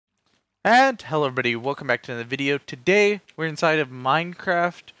And hello everybody, welcome back to another video. Today we're inside of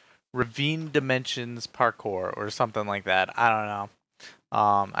Minecraft Ravine Dimensions Parkour or something like that. I don't know.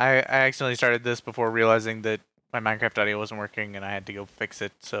 I accidentally started this before realizing that my Minecraft audio wasn't working and I had to go fix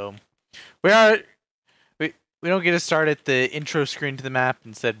it. So we are we we don't get to start at the intro screen to the map.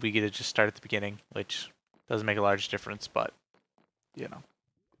 Instead, we get to just start at the beginning, which doesn't make a large difference, but you know.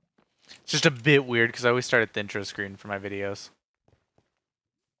 It's just a bit weird because I always start at the intro screen for my videos.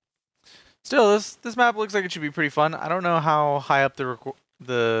 Still, this map looks like it should be pretty fun. I don't know how high up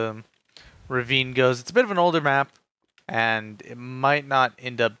the ravine goes. It's a bit of an older map, and it might not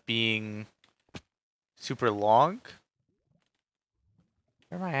end up being super long.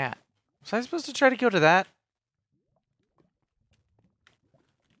 Where am I at? Was I supposed to try to go to that?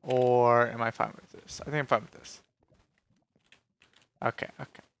 Or am I fine with this? I think I'm fine with this. Okay.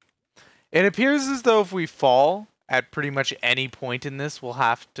 It appears as though if we fall at pretty much any point in this, we'll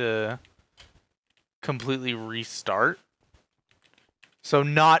have to completely restart. So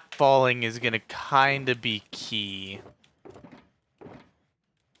not falling is going to kind of be key.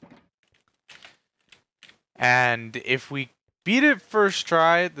 And if we beat it first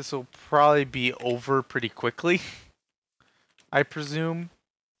try, this will probably be over pretty quickly. I presume.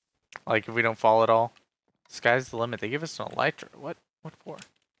 Like if we don't fall at all. Sky's the limit. They give us an elytra. What for?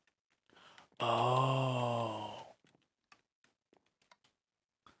 Oh.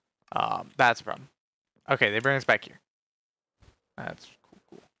 That's a problem. Okay, they bring us back here. That's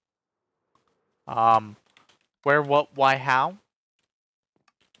cool. Where, what, why, how?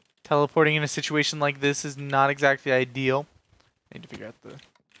 Teleporting in a situation like this is not exactly ideal. I need to figure out the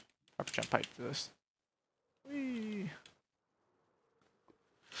proper jump height for this. Whee.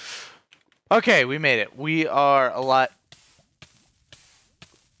 Okay, we made it. We are a lot...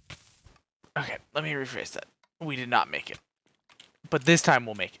 Okay, let me rephrase that. We did not make it. But this time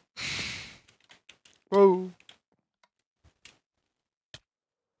we'll make it. Whoa.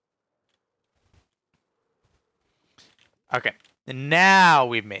 Okay, and now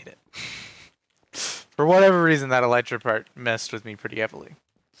we've made it. For whatever reason, that elytra part messed with me pretty heavily.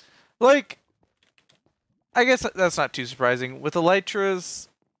 Like, I guess that's not too surprising. With elytras,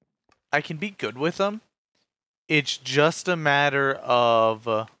 I can be good with them. It's just a matter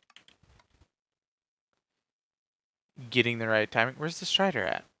of getting the right timing. Where's the strider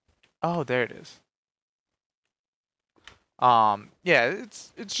at? Oh, there it is. Yeah,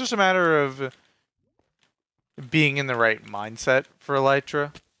 it's just a matter of being in the right mindset for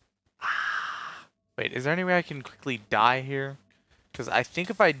elytra. Wait, is there any way I can quickly die here? Because I think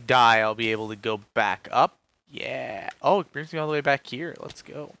if I die, I'll be able to go back up. Yeah. Oh, it brings me all the way back here. Let's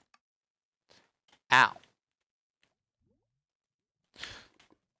go. Ow.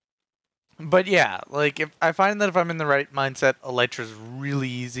 But yeah, like if I find that if I'm in the right mindset, elytra's really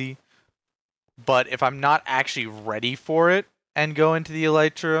easy. But if I'm not actually ready for it and go into the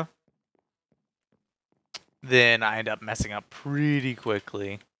elytra, then I end up messing up pretty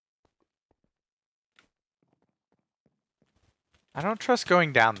quickly. I don't trust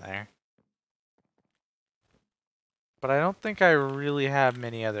going down there. But I don't think I really have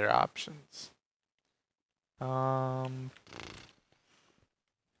many other options. Alright,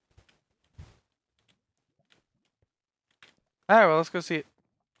 well, let's go see it.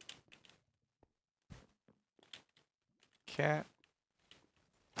 Cat.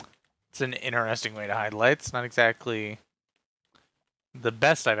 It's an interesting way to hide lights. Not exactly the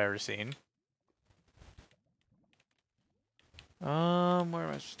best I've ever seen. Where am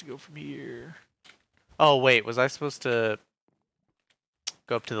I supposed to go from here? Oh, wait, was I supposed to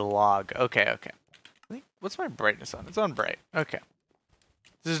go up to the log? Okay. I think, what's my brightness on? It's on bright. Okay.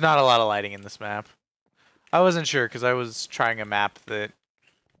 There's not a lot of lighting in this map. I wasn't sure because I was trying a map that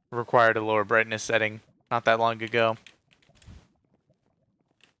required a lower brightness setting not that long ago.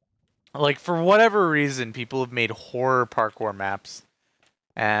 Like, for whatever reason, people have made horror parkour maps.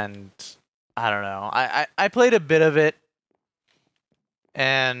 And, I don't know. I played a bit of it.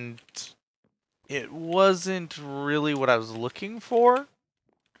 And it wasn't really what I was looking for.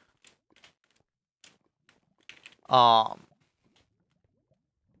 Like,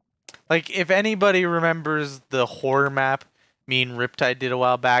 if anybody remembers the horror map me and Riptide did a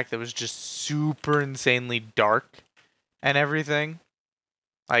while back that was just super insanely dark and everything.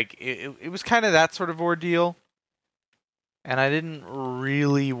 Like, it was kind of that sort of ordeal. And I didn't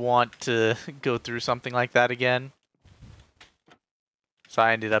really want to go through something like that again. So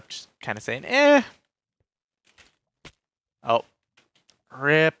I ended up just kind of saying, eh. Oh.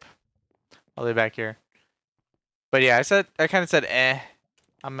 Rip. All the way back here. But yeah, I kind of said, eh.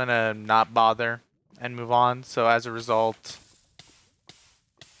 I'm going to not bother and move on. So as a result,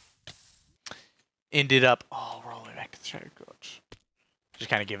 ended up, oh, we're all the way back to the Shattered Coach. Just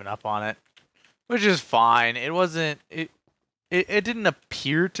kind of giving up on it, which is fine. It wasn't, it didn't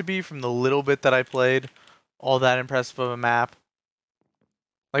appear to be, from the little bit that I played, all that impressive of a map.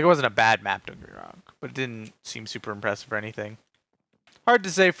 Like, it wasn't a bad map, don't get me wrong, but it didn't seem super impressive or anything. Hard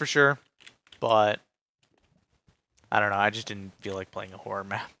to say for sure, but I don't know. I just didn't feel like playing a horror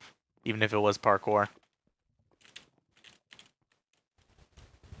map, even if it was parkour.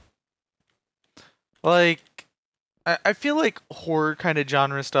 Like, I feel like horror kind of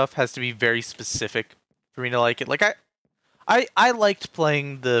genre stuff has to be very specific for me to like it. Like, I liked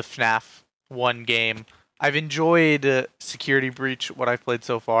playing the FNAF 1 game. I've enjoyed Security Breach, what I've played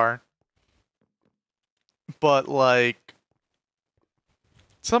so far. But, like,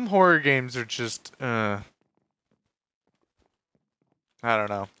 some horror games are just, I don't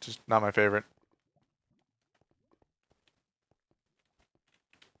know, just not my favorite.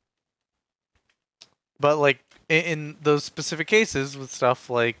 But, like, in those specific cases with stuff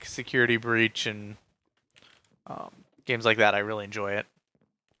like Security Breach and games like that, I really enjoy it.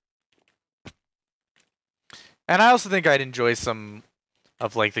 And I also think I'd enjoy some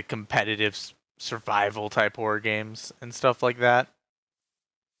of, like, the competitive survival type horror games and stuff like that.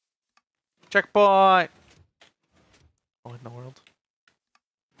 Checkpoint! What in the world?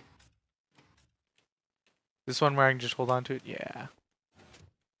 This one where I can just hold on to it? Yeah.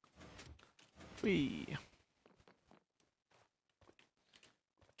 Whee.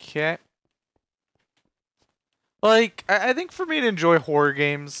 Okay. Like, I think for me to enjoy horror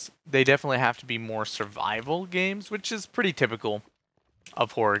games, they definitely have to be more survival games, which is pretty typical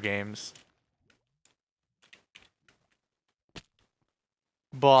of horror games.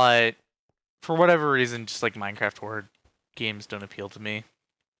 But for whatever reason, just like Minecraft horror games don't appeal to me.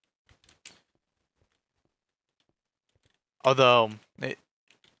 Although,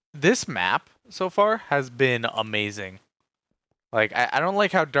 this map so far has been amazing. Like, I don't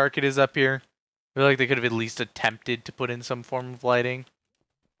like how dark it is up here. I feel like they could have at least attempted to put in some form of lighting.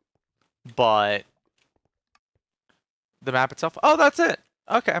 But the map itself, oh, that's it.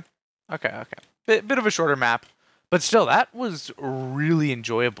 Okay. Bit of a shorter map. But still, that was really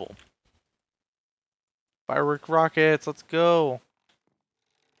enjoyable. Firework rockets, let's go.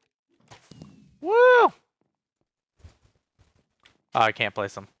 Woo! Oh, I can't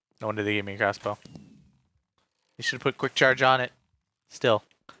place them. No wonder they gave me a crossbow. You should have put quick charge on it. Still.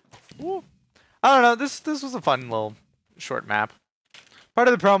 Woo. I don't know, this was a fun little short map. Part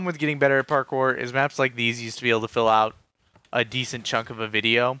of the problem with getting better at parkour is maps like these used to be able to fill out a decent chunk of a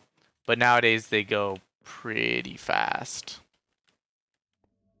video, but nowadays they go pretty fast.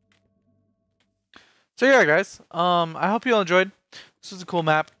 So yeah, guys, I hope you all enjoyed. This was a cool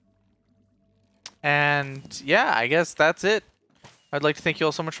map. And yeah, I guess that's it. I'd like to thank you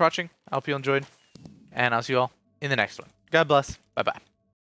all so much for watching. I hope you all enjoyed, and I'll see you all in the next one. God bless. Bye-bye.